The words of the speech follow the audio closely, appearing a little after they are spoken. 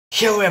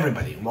Hello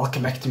everybody,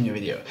 welcome back to a new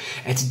video.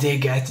 And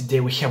today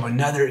we have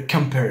another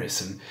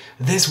comparison.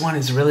 This one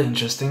is really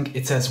interesting.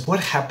 It says what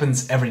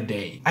happens every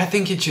day. I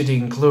think it should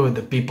include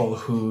the people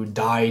who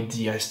died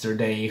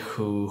yesterday,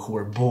 who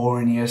were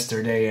born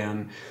yesterday,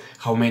 and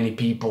how many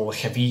people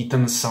have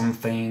eaten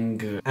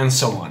something, and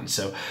so on.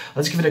 So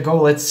let's give it a go.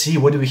 Let's see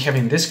what do we have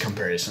in this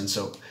comparison.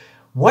 So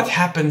what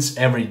happens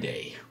every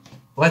day?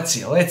 Let's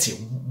see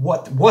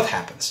what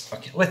happens.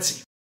 Okay, let's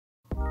see.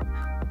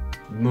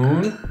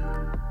 Moon.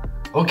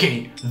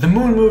 Okay, the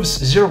moon moves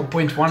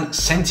 0.1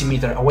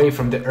 centimeter away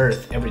from the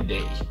Earth every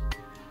day.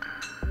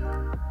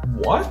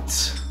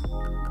 What?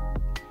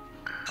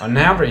 On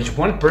average,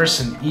 one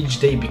person each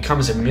day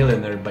becomes a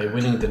millionaire by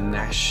winning the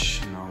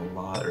national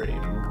lottery.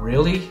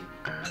 Really?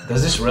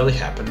 Does this really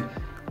happen?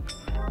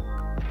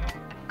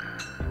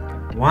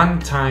 1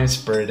 time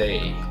per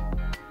day.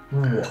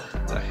 What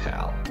the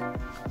hell?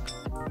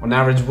 On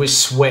average, we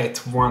sweat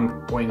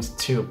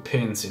 1.2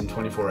 pins in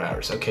 24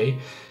 hours, okay?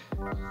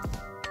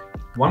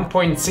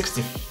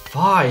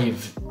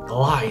 1.65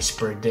 lies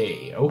per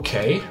day,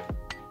 okay.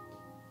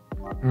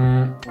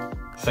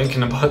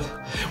 Thinking about...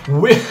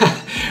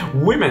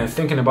 women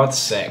thinking about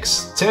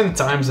sex 10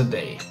 times a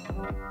day.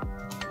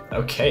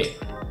 Okay.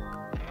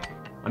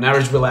 On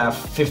average we laugh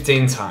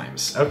 15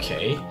 times,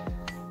 okay.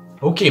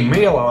 Okay,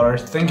 male are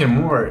thinking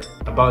more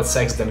about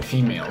sex than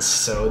females,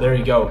 so there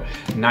you go,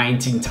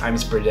 19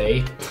 times per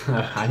day.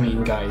 I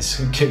mean, guys,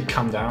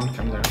 calm down,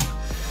 calm down.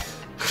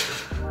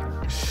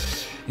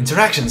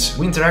 Interactions.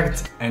 We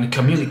interact and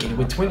communicate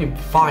with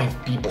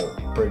 25 people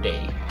per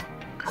day.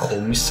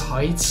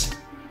 Homicides?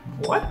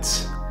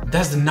 What?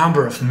 That's the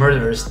number of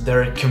murders that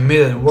are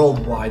committed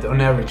worldwide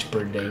on average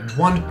per day.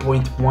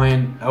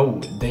 1.1. Oh,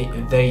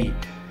 they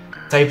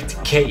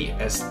typed K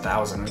as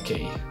 1,000.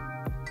 Okay.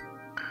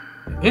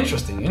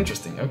 Interesting.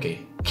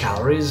 Okay.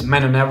 Calories.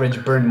 Men on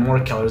average burn more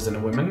calories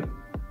than women.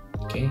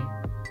 Okay.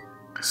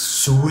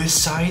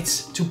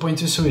 Suicides.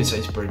 2.2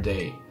 suicides per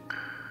day.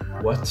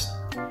 What?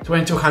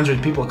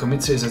 2,200 people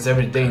commit suicides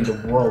every day in the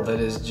world. That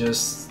is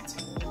just...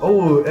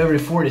 Oh, every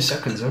 40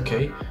 seconds,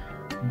 okay.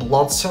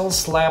 Blood cell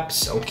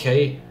slaps,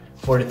 okay.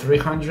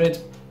 4,300.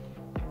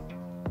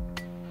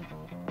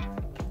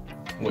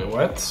 Wait,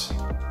 what?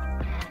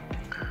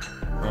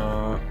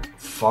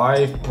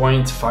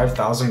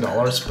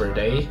 $5,500 per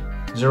day.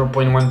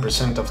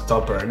 0.1% of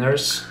top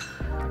earners.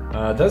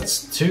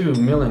 That's $2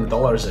 million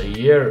a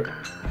year.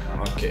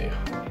 Okay.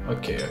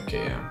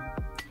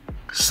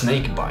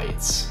 Snake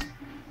bites.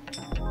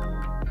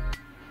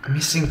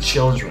 Missing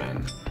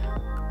children.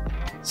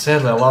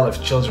 Sadly, a lot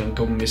of children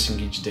go missing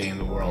each day in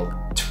the world.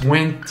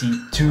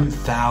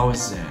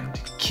 22,000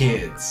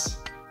 kids.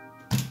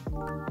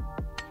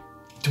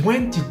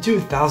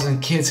 22,000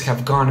 kids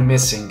have gone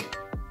missing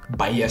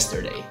by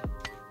yesterday.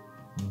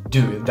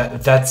 Dude,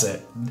 that's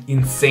an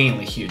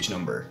insanely huge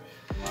number.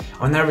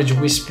 On average,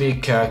 we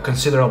speak a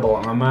considerable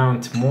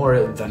amount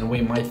more than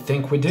we might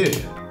think we do.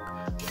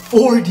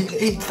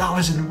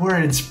 48,000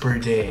 words per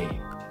day.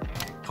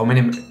 How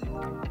many?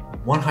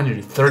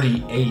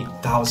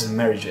 138,000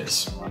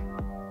 marriages.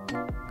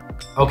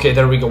 Okay,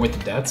 there we go with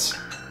the deaths.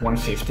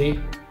 150.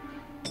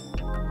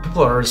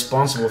 People are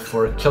responsible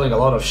for killing a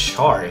lot of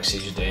sharks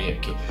each day.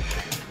 Okay.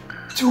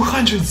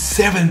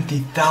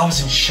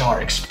 270,000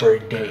 sharks per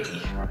day.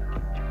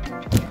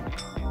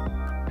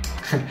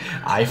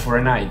 Eye for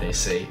an eye, they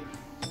say.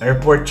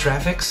 Airport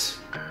traffics.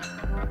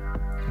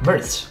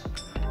 Births.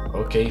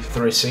 Okay,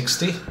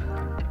 360.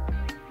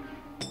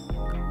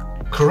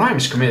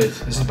 Crimes committed,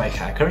 is it by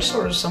hackers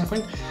or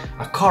something?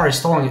 A car is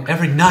stolen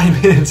every 9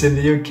 minutes in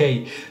the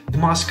UK, the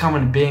most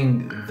common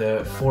being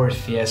the Ford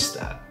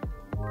Fiesta.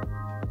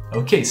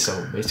 Okay,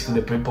 so basically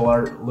the people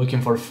are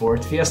looking for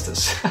Ford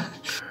Fiestas.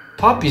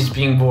 Puppies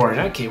being born,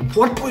 okay,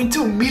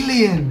 1.2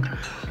 million!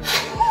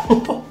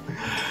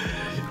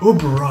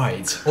 Uber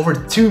rides, over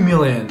 2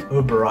 million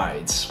Uber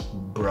rides,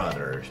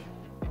 brother.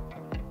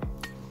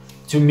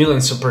 2 million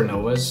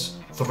supernovas.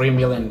 3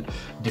 million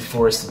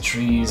deforested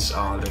trees.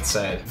 Oh, that's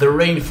sad. The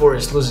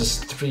rainforest loses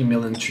 3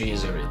 million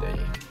trees every day.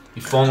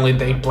 If only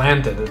they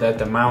planted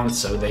that amount,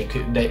 so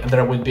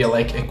there would be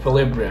like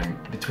equilibrium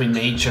between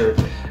nature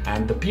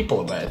and the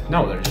people, but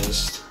no, they're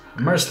just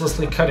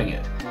mercilessly cutting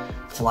it.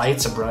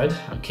 Flights abroad.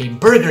 Okay,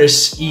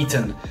 burgers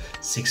eaten.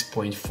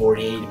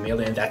 6.48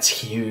 million. That's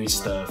huge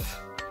stuff.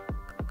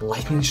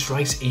 Lightning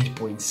strikes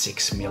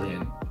 8.6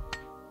 million.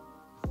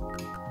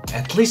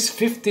 At least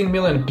 15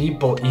 million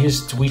people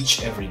use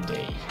Twitch every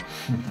day.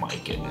 My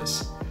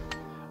goodness.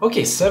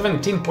 Okay,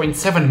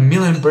 17.7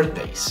 million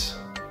birthdays.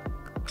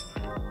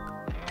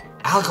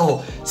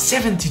 Alcohol,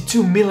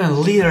 72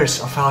 million liters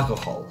of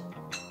alcohol.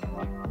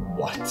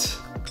 What?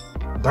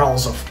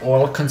 Barrels of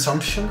oil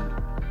consumption?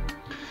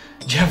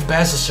 Jeff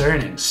Bezos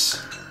earnings.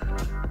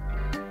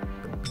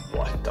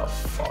 What the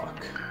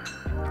fuck?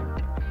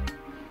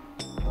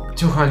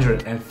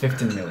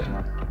 215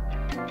 million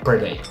per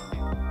day.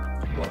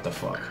 What the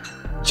fuck?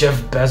 Jeff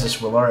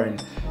Bezos will earn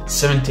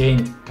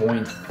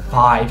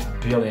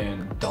 $78.5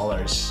 billion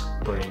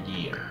per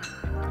year.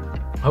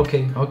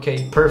 Okay,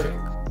 perfect.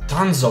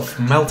 Tons of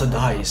melted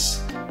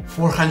ice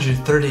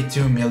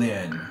 432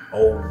 million.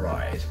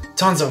 Alright.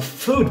 Tons of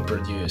food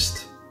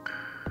produced.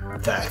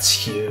 That's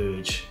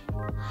huge.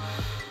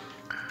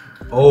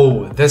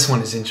 Oh, this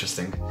one is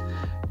interesting.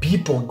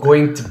 People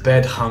going to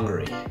bed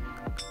hungry.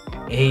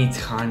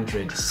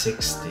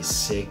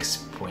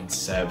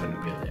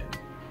 866.7 million.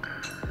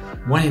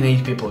 1 in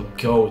 8 people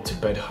go to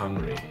bed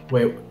hungry.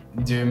 Wait,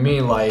 do you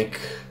mean like,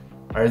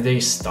 are they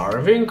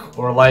starving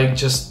or like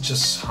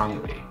just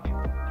hungry?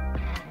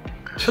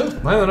 I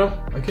don't know.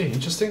 Okay,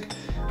 interesting.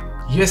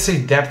 USA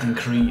debt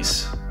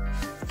increase.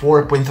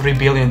 $4.3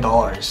 billion.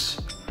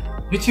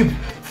 YouTube,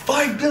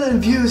 5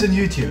 billion views on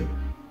YouTube.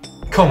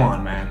 Come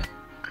on, man.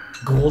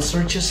 Google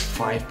searches,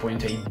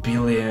 5.8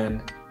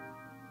 billion.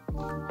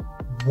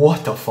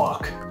 What the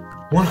fuck?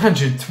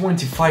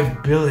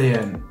 $125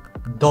 billion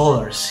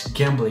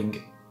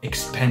gambling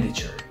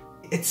expenditure.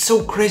 It's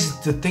so crazy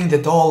to think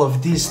that all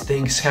of these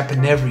things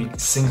happen every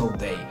single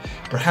day.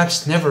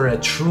 Perhaps never a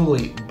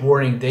truly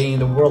boring day in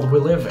the world we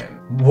live in.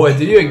 What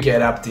do you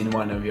get up to in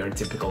one of your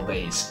typical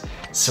days?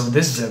 So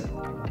this is a...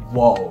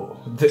 whoa.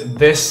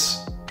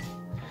 This...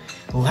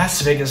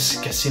 Las Vegas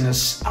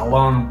casinos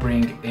alone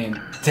bring in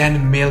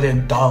 $10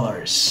 million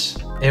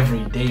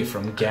every day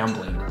from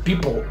gambling.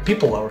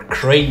 People are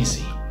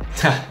crazy.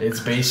 It's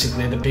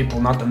basically the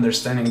people not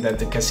understanding that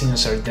the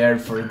casinos are there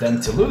for them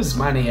to lose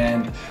money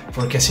and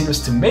for casinos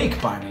to make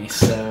money,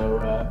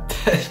 so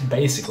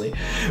basically.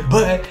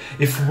 But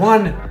if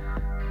one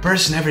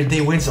person every day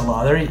wins the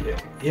lottery,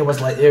 it was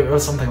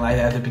something like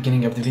that at the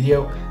beginning of the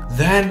video,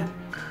 then,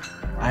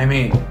 I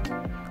mean,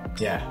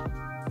 yeah,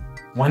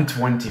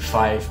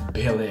 $125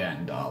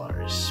 billion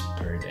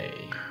per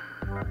day.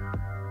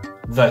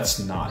 That's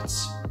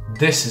nuts.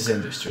 This is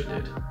industry,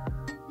 dude.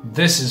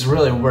 This is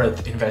really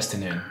worth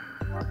investing in.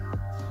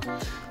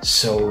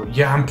 So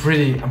yeah, I'm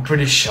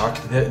pretty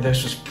shocked.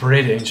 This was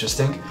pretty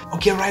interesting.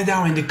 Okay, write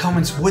down in the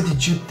comments what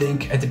did you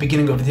think at the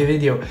beginning of the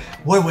video.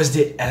 What was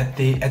at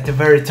the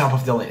very top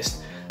of the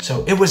list?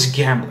 So it was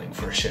gambling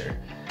for sure.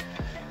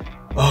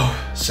 Oh,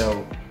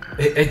 so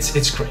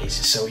it's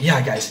crazy. So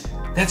yeah, guys,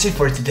 that's it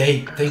for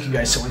today. Thank you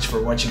guys so much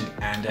for watching,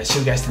 and see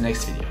you guys in the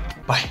next video.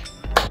 Bye.